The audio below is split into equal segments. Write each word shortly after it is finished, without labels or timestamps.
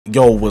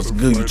Yo, what's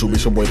good, YouTube?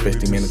 It's your boy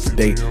Festy Man, and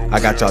today I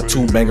got y'all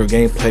two banger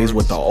gameplays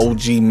with the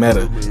OG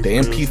meta, the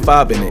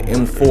MP5 and the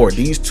M4.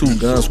 These two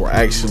guns were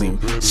actually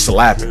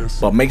slapping,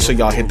 but make sure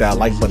y'all hit that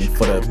like button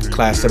for the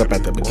class setup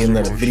at the beginning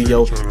of the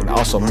video, and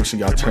also make sure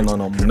y'all turn on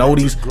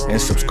noties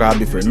and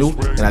subscribe if you're new.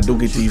 And I do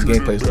get these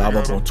gameplays live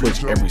up on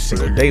Twitch every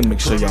single day. Make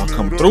sure y'all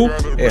come through.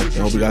 Yeah, I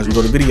hope you guys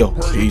enjoy the video.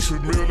 Peace.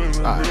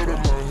 Alright.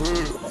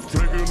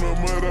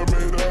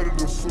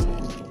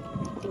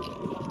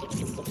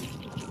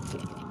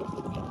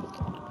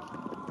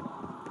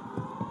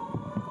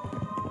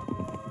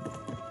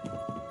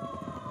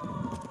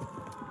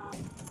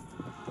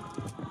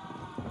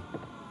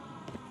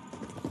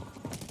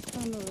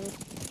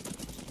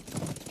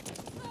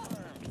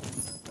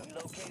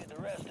 Located the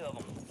rest of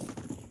them.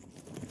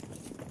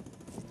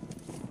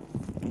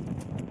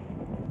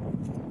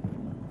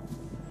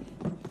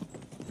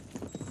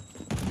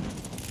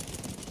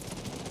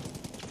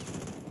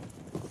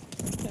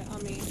 Yeah, I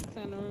mean,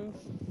 center roof.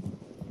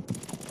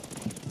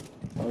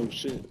 Oh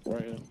shit,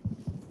 right here.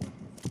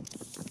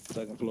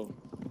 Second floor.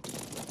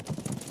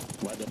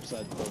 Right there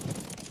beside the door.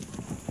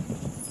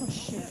 Oh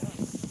shit.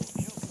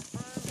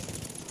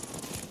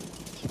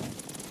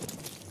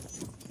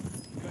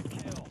 Good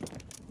kill.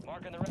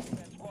 Marking the rest of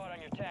that squad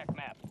on your TAC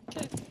map.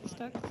 Shit,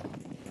 stuck. No,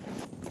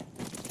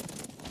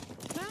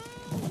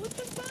 what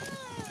the fuck?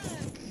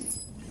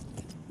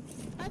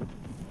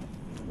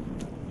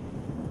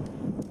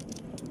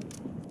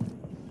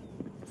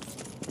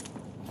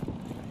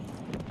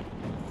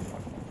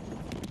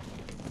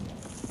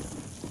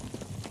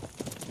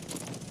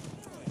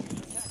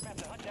 Use your TAC map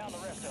to hunt down the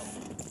rest of them.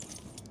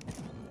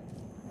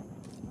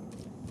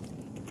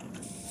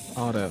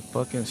 All that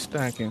fucking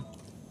stacking.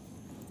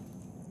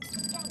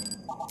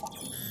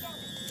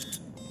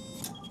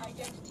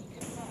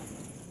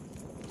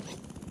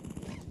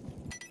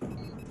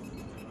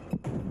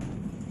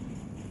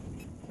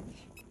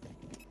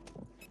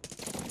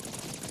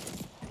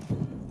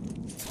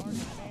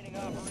 Remaining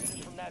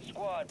operators from that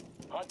squad.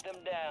 Hunt them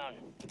down.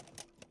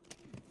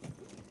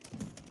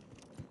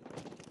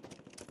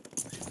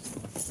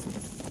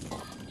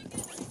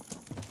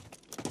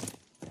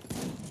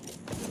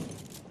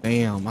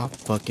 Damn, I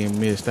fucking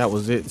missed. That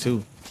was it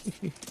too.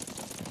 Destroy it.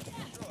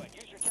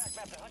 Use your TAC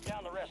map to hunt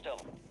down the rest of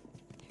them.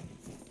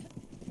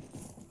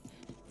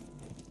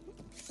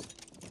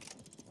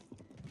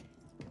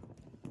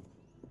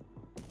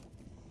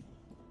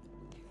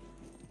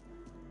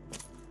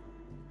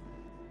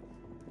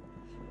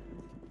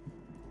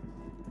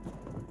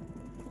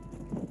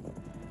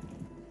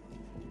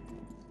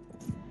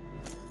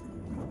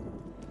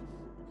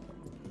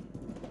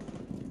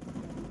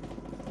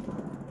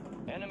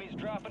 Enemies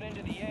dropping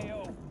into the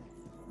AO.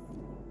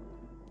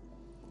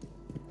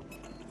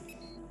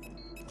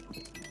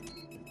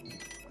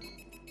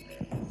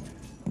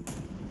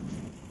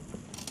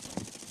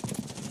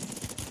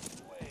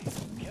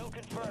 Kill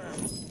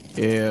confirmed.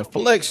 Yeah,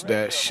 flex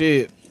that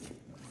shit.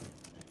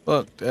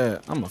 Fuck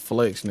that. I'm a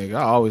flex nigga.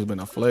 I always been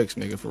a flex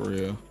nigga for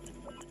real.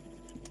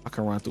 I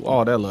can run through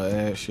all that little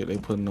ass shit they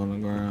putting on the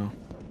ground.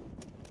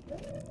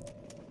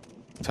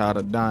 Tired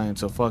of dying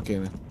to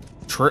fucking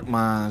trip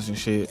mines and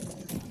shit.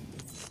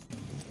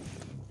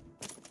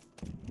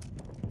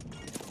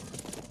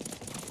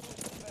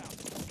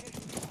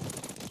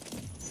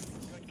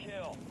 Good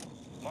kill.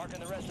 Marking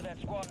the rest of that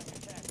squad on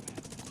your TAC map.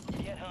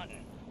 Get hunting.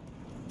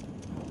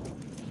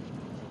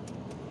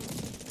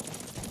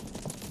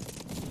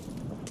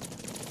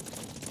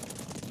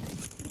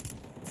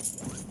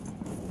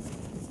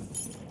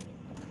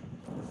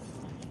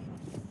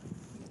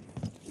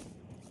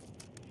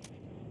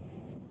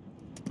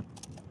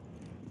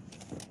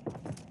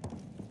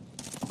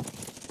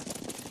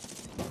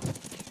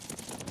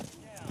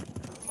 Down.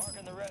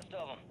 Marking the rest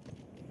of them.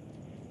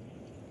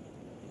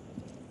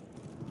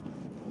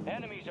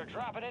 Enemies are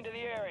dropping into the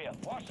area.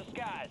 Watch the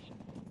skies.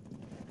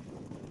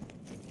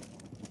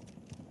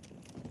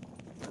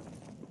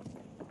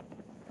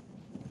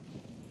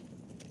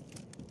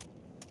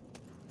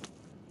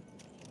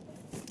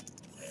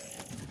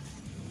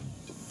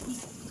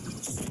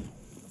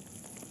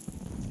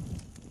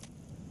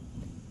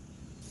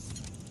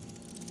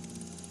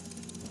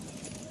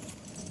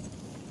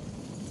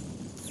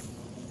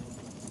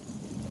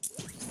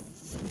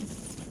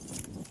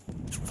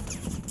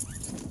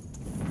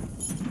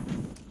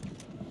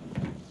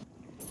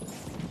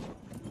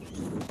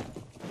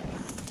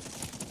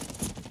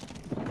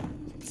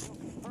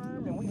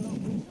 Confirmed, and we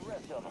locate the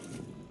rest of them.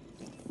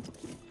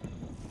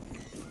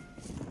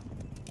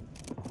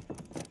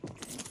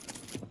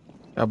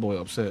 That boy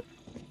upset.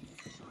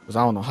 Cause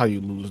I don't know how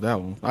you lose that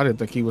one. I didn't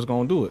think he was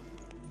gonna do it.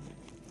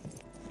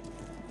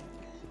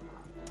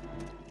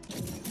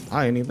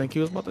 I didn't even think he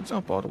was about to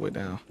jump all the way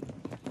down.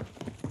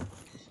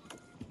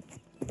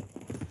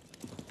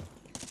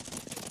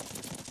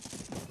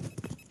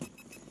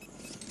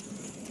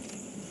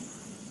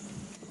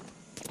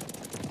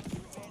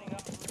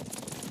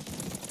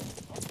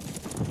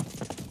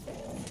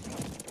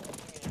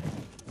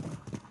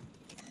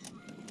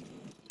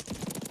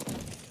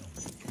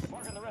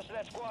 Marking the rest of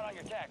that squad on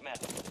your TAC map.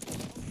 Get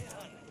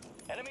hunting.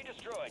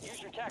 destroyed.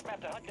 Use your TAC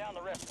map to hunt down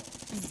the rest of them.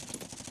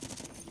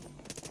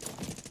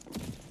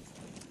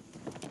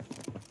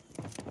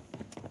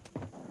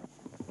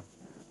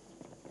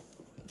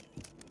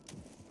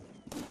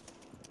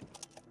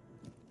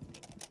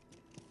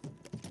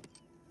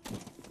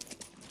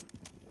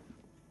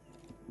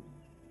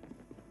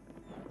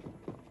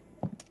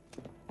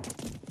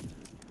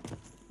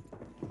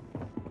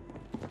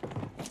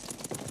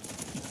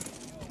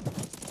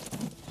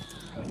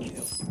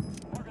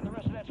 Marking the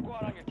rest of that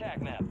squad on your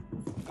TAC map.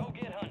 Go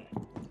get hunting.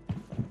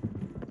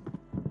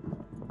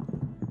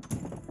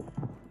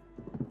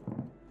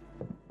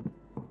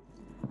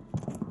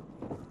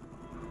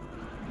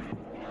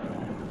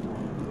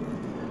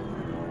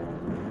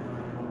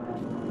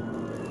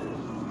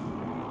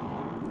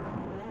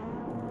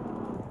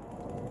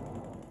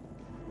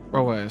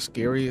 Bro, that's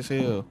scary as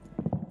hell.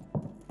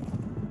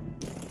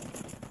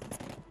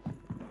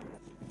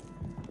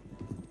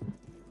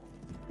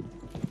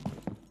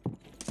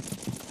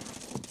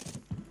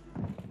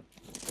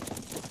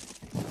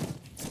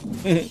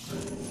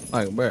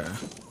 Like, bruh,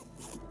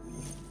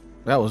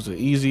 that was the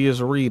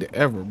easiest read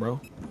ever, bro.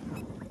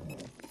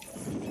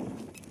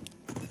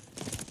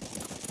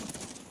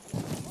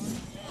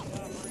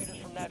 Operators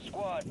from that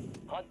squad.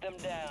 Hunt them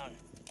down.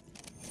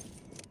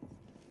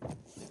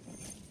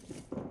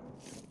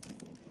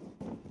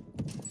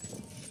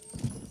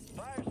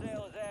 Fire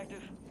sale is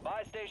active.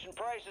 Buy station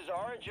prices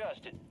are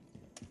adjusted.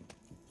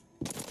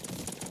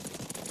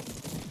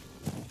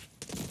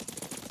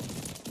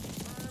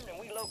 Confirmed, and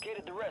we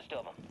located the rest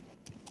of them.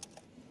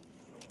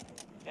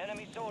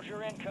 Enemy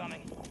soldier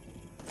incoming.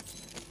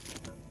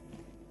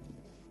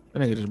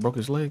 That nigga just broke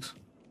his legs.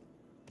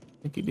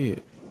 I think he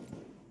did.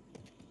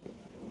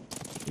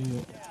 Yeah.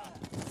 Down.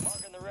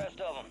 Marking the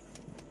rest of them.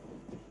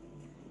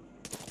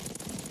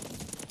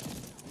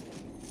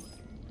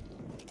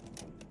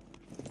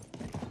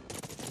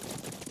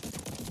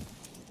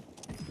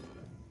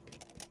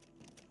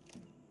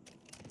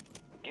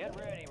 Get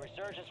ready.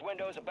 Resurgence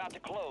window is about to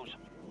close.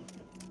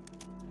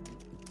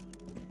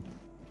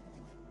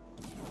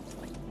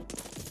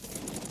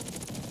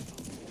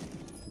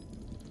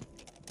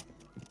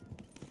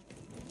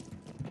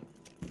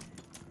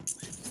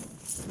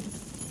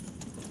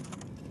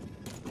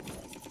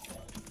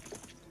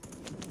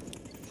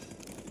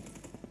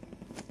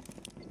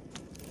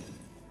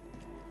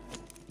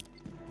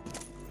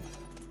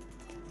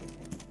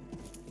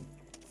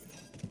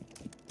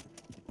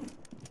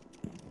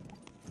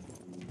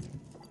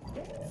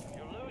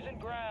 You're losing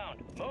ground.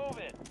 Move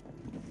it.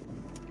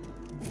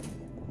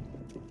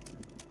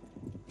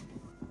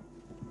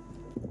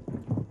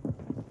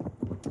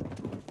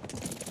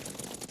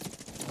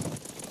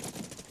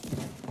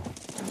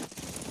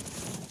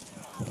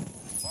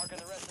 Marking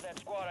the rest of that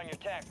squad on your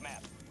TAC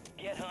map.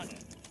 Get hunting.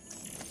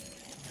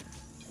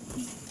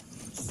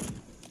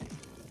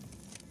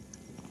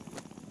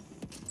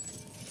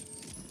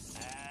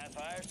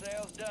 Fire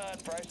sale's done.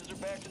 Prices are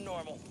back to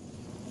normal.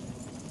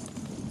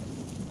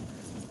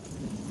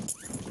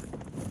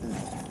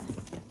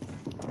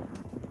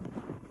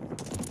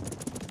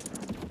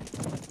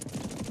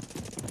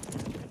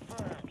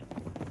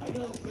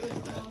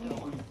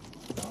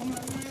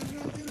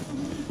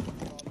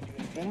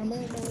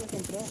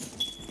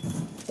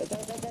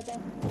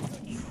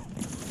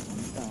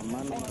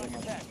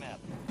 Attack map.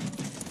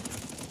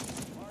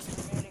 Mark the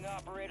remaining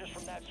operators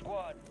from that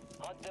squad.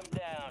 Hunt them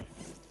down.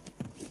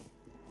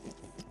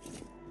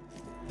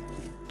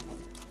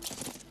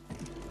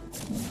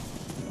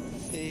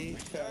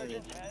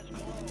 Resurgence has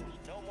closed.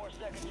 No more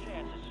second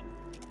chances.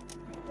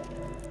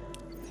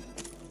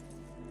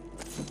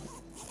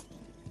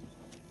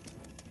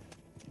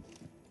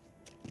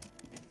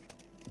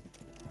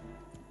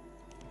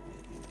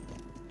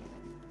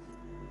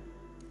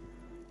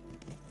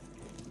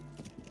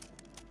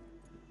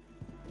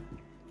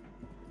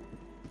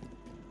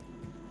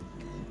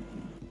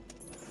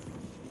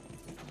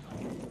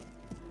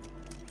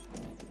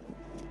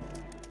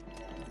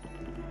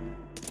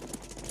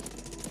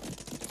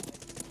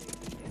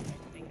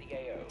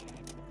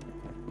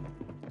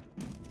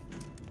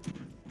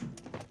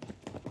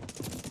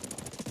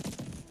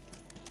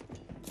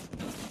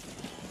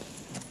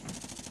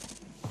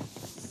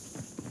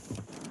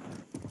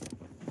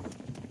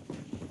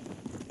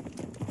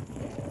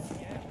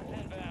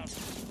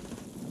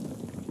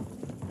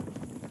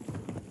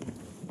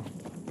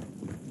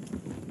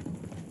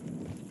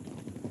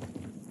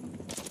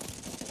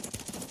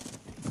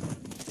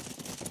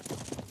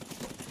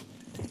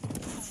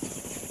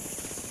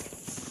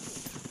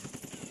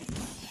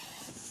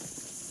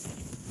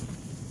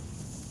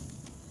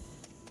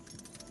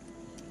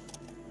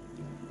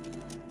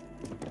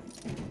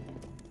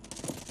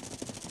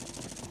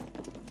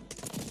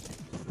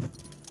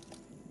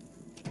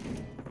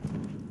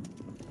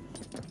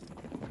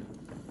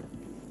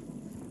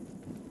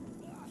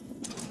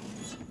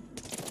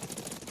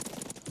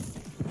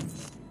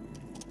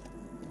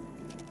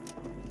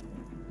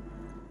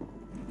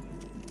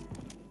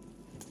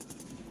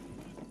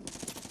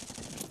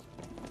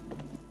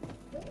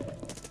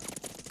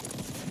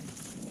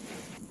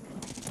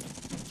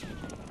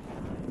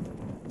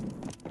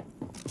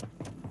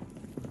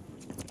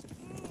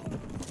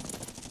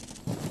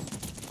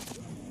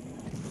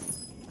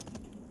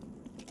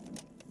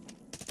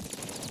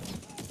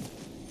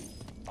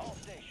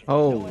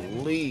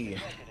 Holy.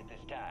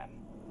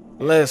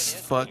 Let's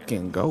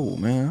fucking go,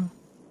 man.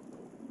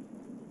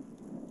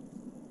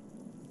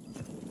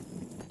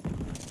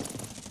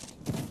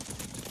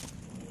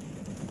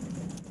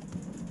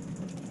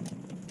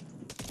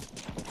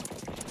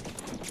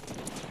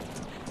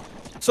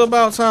 It's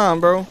about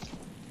time, bro.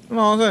 You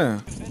know what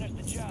I'm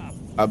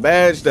saying? A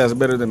badge that's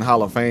better than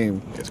Hall of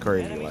Fame is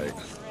crazy, like,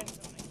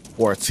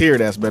 or a tier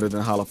that's better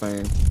than Hall of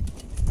Fame.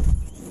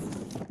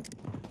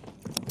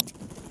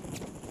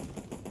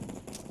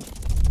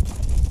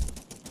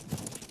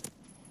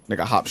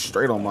 Nigga hopped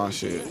straight on my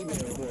shit.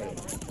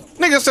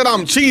 Nigga said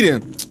I'm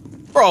cheating.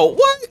 Bro,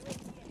 what?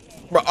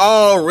 Bro,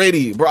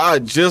 already. Bro, I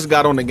just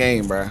got on the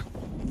game, bro.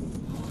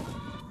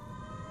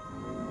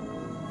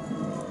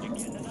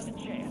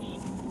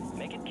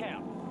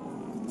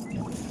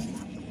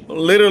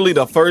 Literally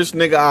the first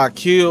nigga I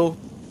killed,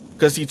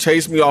 because he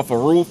chased me off a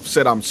roof,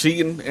 said I'm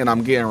cheating and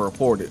I'm getting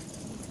reported.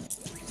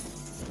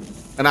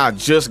 And I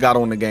just got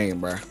on the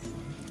game, bro.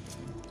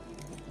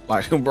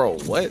 Like, bro,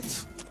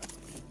 what?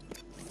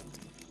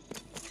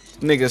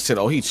 Nigga said,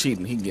 oh, he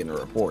cheating, he getting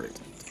reported.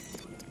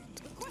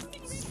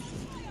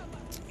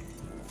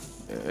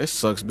 Yeah, it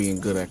sucks being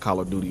good at Call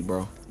of Duty,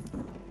 bro.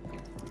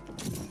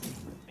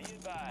 Be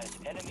advised,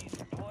 enemies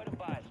deployed a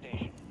buy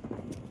station.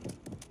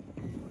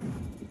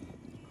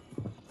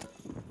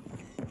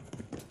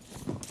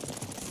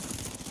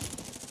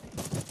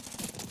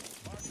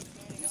 Mark the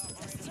remaining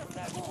operators from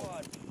that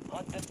squad.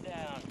 Hunt them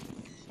down.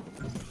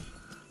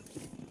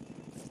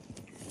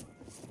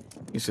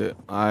 He said,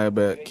 I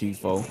bet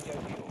Kifo.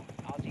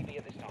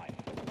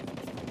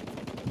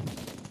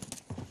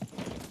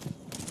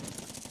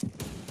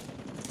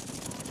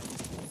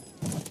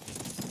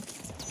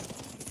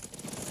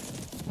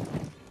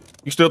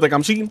 You still think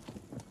I'm cheating?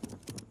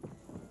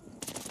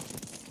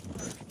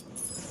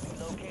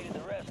 Located the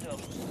rest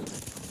of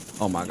them.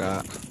 Oh my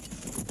God.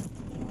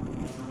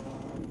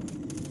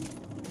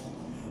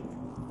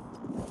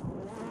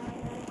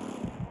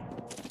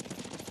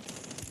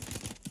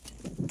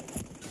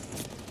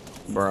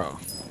 Bro.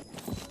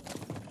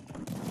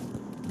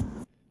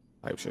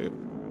 Type shit.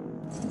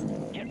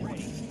 Get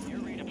ready. You're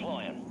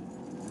redeploying.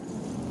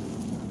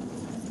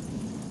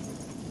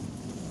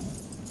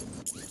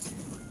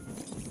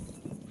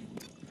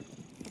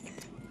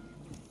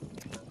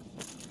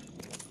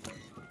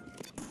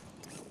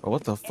 Bro,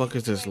 what the fuck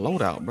is this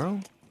loadout, bro?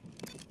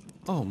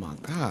 Oh my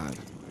God.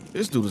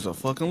 This dude is a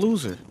fucking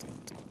loser.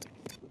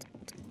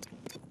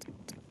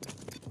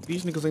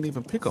 These niggas ain't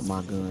even pick up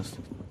my guns.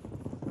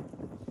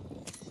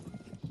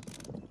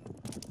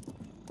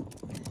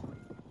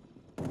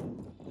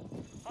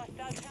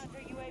 Hostile counter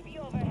UAV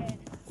overhead.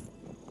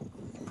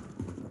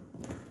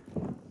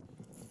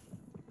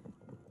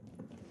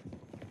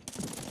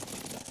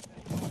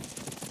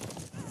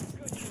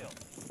 Good kill.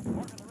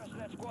 Marking the rest of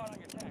that squad on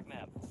your attack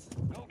map.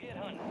 Go get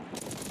hunting.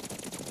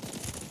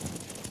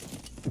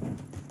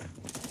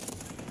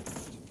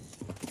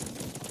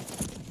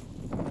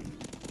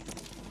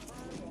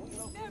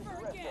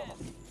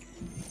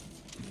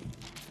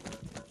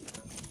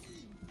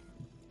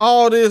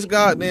 All this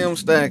goddamn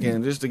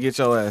stacking just to get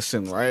your ass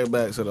sent right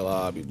back to the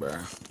lobby, bro.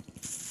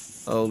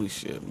 Holy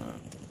shit, man.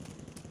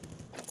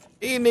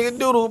 These niggas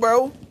doodle,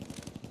 bro.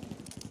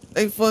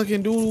 They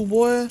fucking doodle,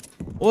 boy.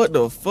 What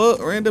the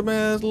fuck? Random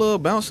ass little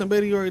bouncing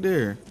Betty right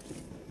there.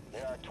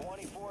 There are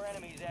 24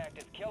 enemies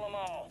active. Kill them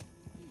all.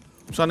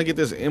 I'm trying to get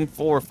this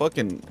M4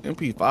 fucking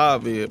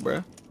MP5 vid,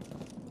 bro.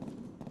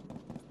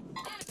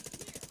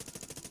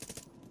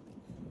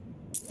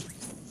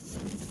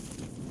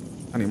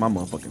 I need my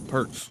motherfucking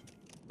perks.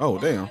 Oh,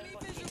 damn.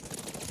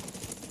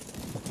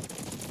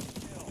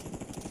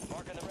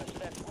 Marking the rest of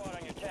that squad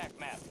on your attack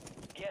map.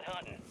 Get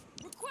hunting.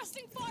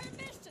 Requesting fire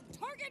mission.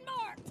 Target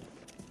marked.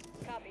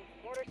 Copy.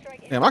 Mortar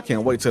strike. Damn, I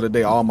can't wait till the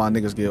day all my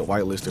niggas get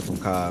whitelisted from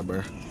COD,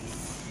 bro.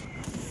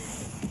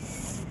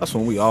 That's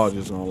when we all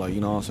just gonna, like, you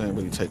know what I'm saying,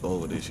 really take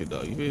over this shit,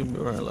 though. You feel me?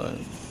 Right, like.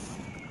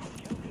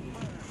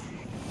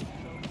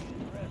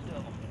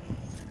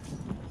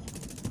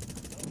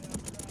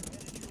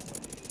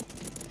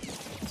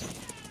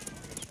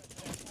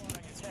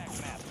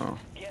 Oh.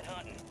 Get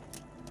hunting.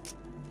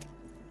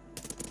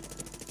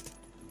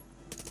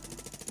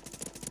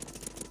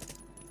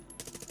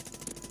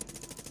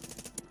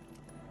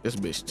 This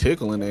bitch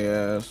tickling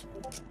their ass.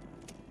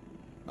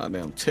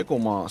 Goddamn tickle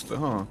monster,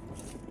 huh?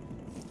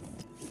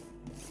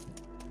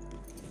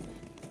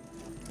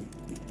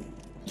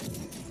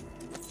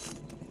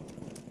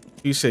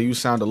 You say you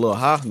sound a little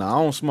high? Nah,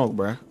 I don't smoke,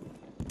 bruh.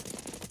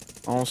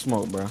 I don't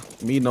smoke,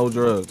 bruh. Me, no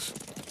drugs.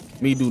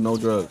 Me do no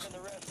drugs. The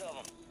rest of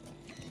them.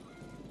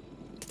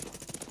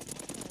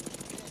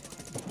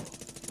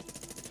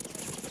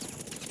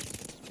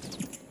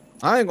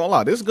 I ain't gonna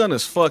lie, this gun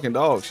is fucking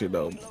dog shit,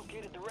 though.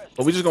 Located the rest.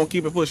 But we just gonna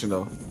keep it pushing,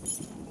 though.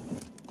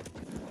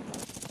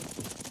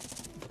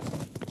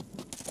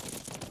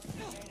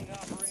 Remaining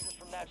operators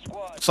from that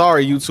squad.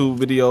 Sorry, YouTube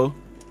video.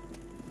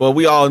 But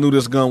we all knew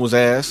this gun was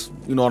ass.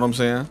 You know what I'm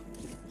saying?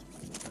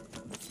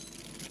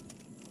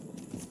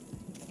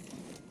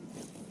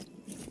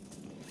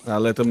 I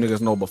let them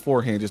niggas know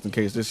beforehand just in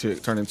case this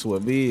shit turn into a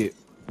vid.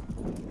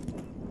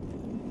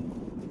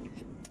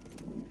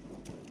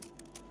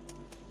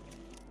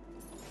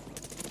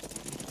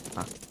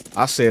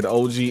 I said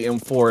OG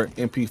M4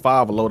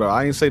 MP5 loader.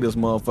 I ain't say this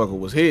motherfucker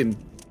was hidden.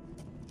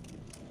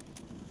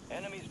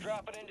 Enemies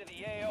dropping into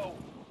the AO.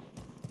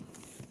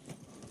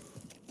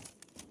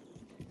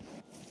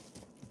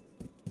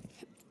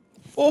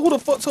 Oh, who the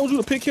fuck told you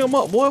to pick him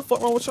up, boy?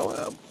 Fuck wrong with your ass?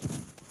 The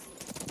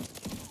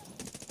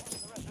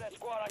rest of that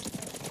squad,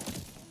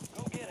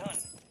 go get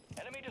hunting.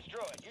 Enemy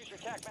destroyed. Use your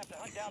tac map to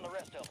hunt down the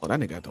rest of them. Oh, that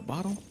nigga at the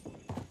bottom.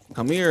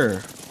 Come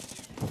here.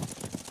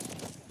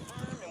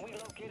 And we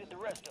located the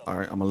rest of them. All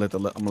right, I'm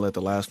gonna let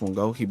the last one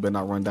go. He better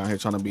not run down here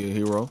trying to be a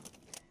hero.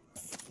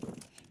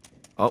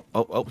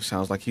 Oh,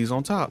 sounds like he's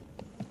on top.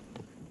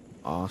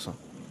 Awesome.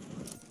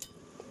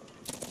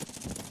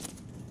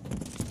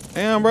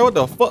 Damn, bro, what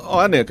the fuck? Oh,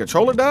 that nigga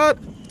controller died?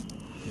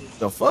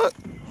 The fuck?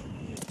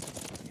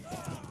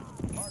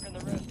 Marking the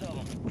rest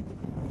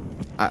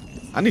of them.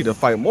 I need to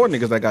fight more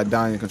niggas that got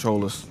dying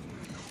controllers.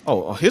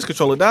 Oh, his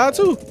controller died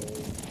too.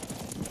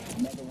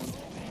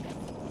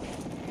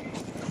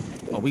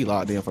 Oh, we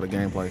locked in for the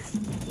gameplay.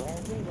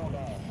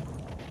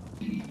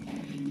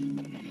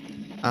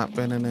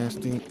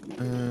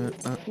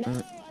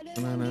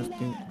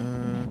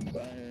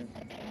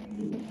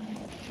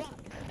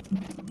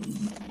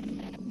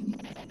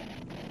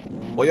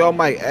 Boy, y'all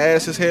might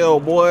ass as hell,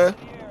 boy.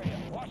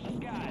 Watch the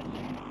skies.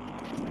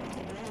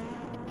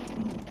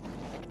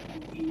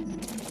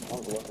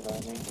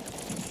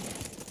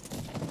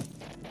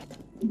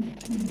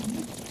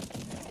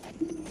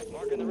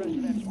 Marking the rest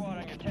of that squad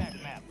on your tac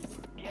map.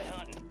 Get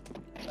hunting.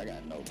 I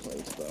got no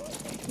place, bro.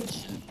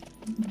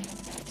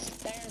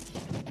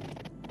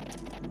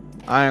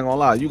 I ain't gonna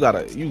lie, you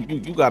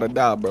gotta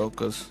die, bro,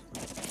 cause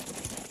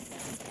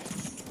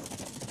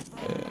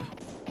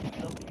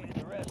Located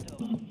the rest of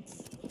them.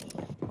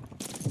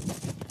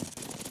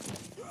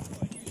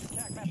 Use your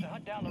tac map to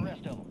hunt down the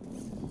rest of them.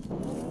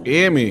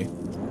 hear me.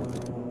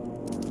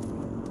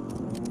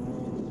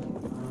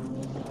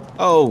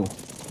 Oh,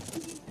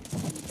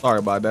 sorry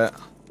about that.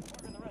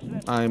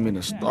 I ain't mean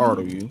to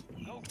startle you.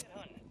 Go get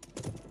hunting.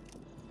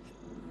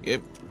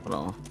 Yep.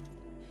 Hold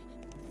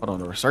on.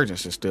 The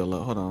resurgence is still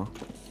up. Hold on.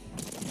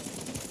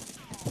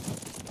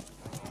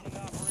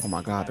 Oh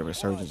my God, the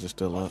resurgence is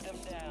still up. Them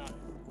down.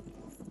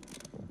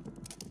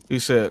 He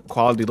said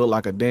quality look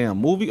like a damn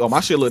movie. Oh,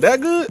 my shit look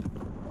that good?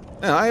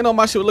 Man, I ain't know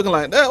my shit looking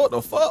like that. What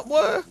the fuck,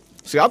 boy?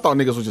 See, I thought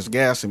niggas was just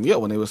gassing me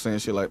up when they was saying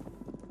shit like.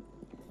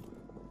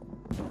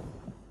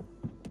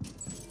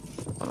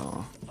 Hold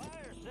on.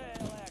 Fire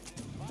sale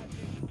active. Buy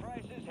station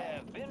prices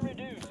have been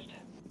reduced.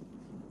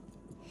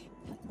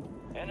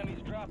 Enemies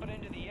dropping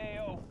into the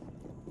AO.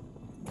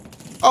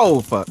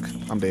 Oh fuck,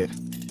 I'm dead.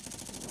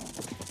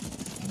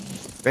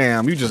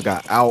 Damn, you just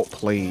got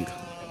outplayed.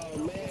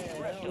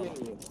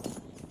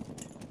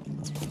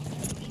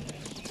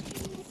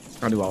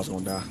 I knew I was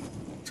gonna die.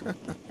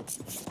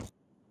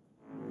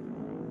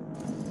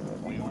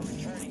 We are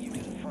returning you to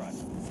the front.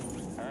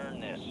 Earn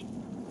this.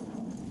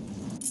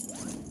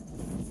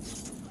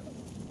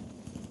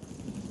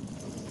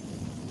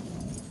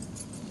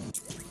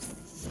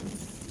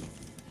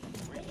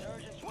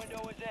 Resurgence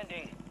window is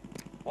ending.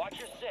 Watch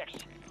your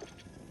six.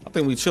 I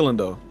think we chilling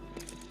though.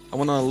 I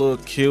went on a little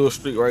kill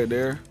streak right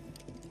there.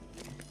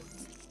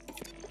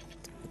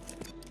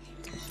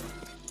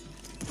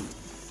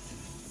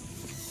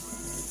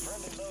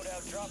 Friendly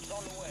loadout drops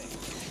on the way.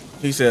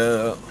 He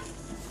said,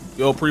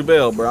 yo,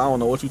 pre-bail, bro. I don't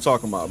know what you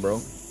talking about,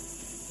 bro.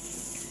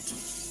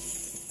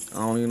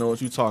 I don't even know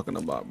what you talking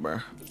about, bro.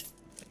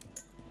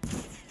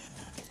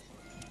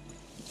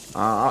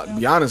 To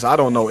be honest, I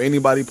don't know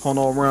anybody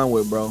Pono around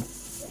with, bro.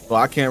 So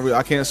I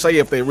can't say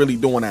if they really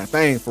doing that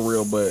thing for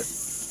real, but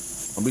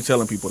I'll be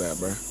telling people that,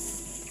 bro.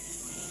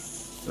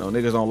 You know,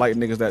 niggas don't like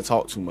niggas that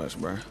talk too much,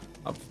 bro.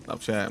 I'm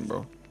chatting,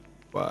 bro.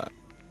 But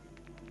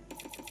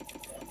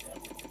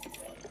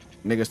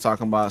niggas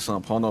talking about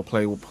some Pono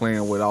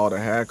playing with all the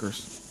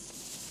hackers.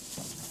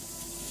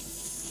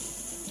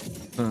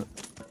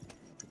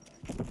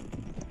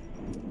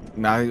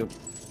 Nah,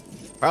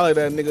 probably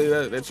that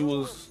nigga that you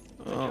was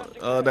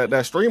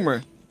that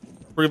streamer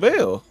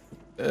Prevail.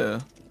 Yeah.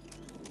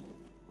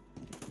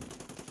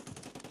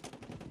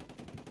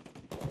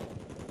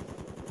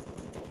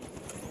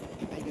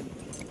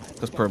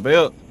 Cause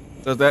Prevail,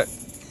 cause that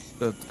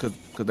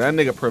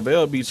nigga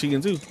Prevail be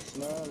cheating too.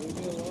 Nah, leave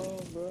me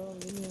alone, bro.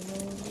 Leave me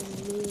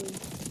alone.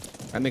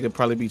 That nigga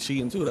probably be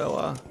cheating too. That's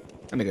why.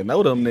 That nigga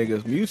know them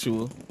niggas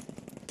mutual.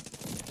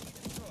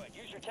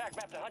 Use your tac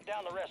map to hunt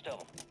down the rest of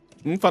them.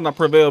 You find out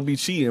Prevail be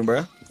cheating,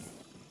 bruh.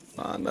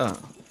 Nah.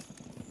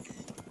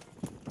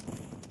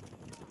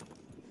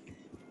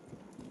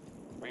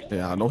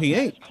 Yeah, I know he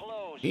ain't.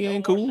 He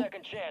ain't cool. No,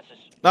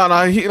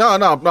 I ain't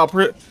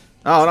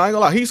gonna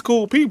lie. He's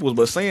cool people,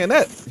 but saying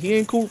that, he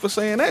ain't cool for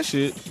saying that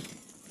shit.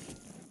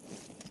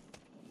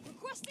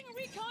 Requesting a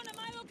recon at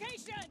my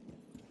location.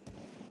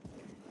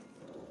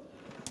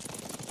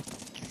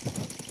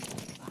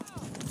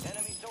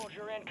 Enemy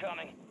soldier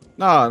incoming.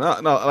 No.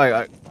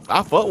 Like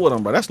I fuck with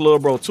him, bro. That's little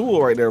bro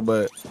tool right there.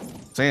 But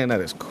saying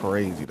that is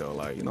crazy though.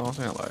 Like, you know what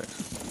I'm saying? Like,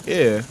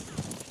 yeah,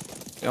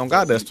 they don't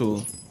got that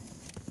tool.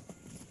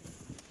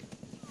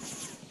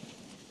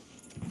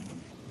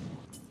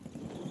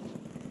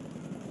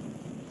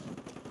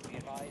 Be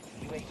advised,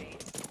 UAV.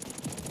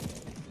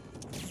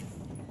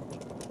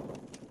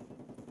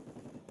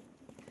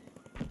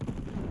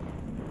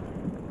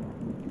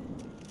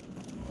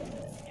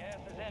 Gas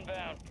is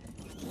inbound.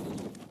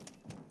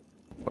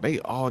 But they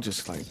all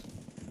just like,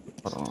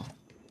 hold on.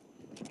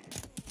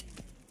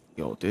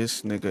 Yo,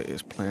 this nigga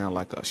is playing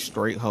like a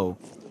straight hoe.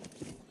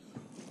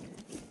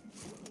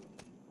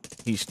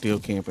 He's still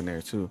camping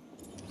there too.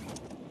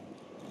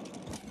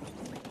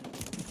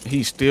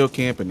 He's still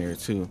camping there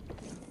too.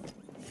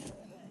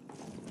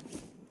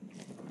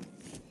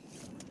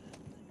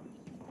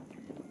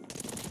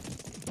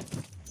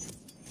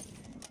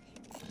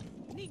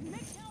 Need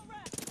mid-town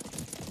rep.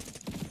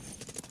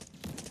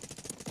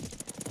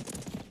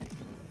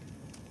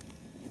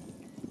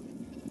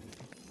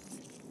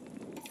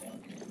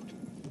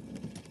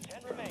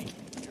 Ten remain.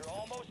 You're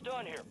almost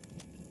done here.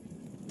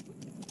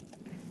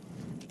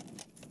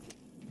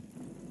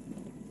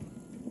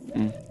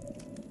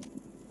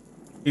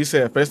 He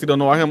said, Festy don't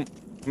know why him.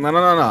 No.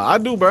 I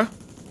do, bruh.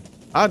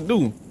 I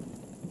do.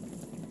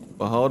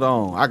 But hold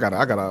on. I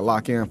gotta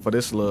lock in for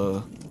this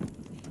little,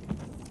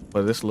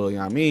 you know what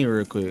I mean,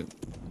 real quick.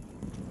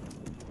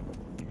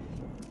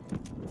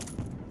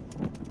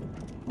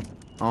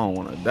 I don't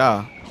wanna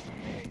die.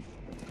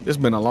 It's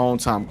been a long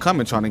time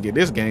coming trying to get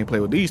this gameplay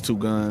with these two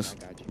guns.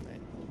 I got you, man.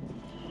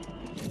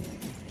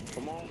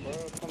 Come on, bro.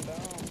 Come down.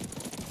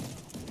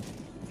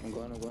 I'm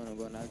going. I'm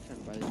trying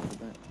to buy this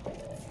event.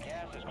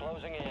 Gas is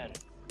closing in.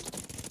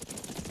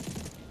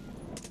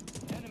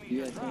 Enemies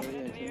You are guys dropping know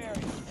into the area.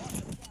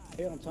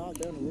 Hey, on top,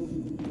 down the roof.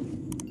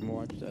 I'm gonna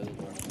watch the other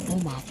door. Oh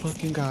my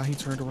fucking God, he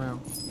turned around.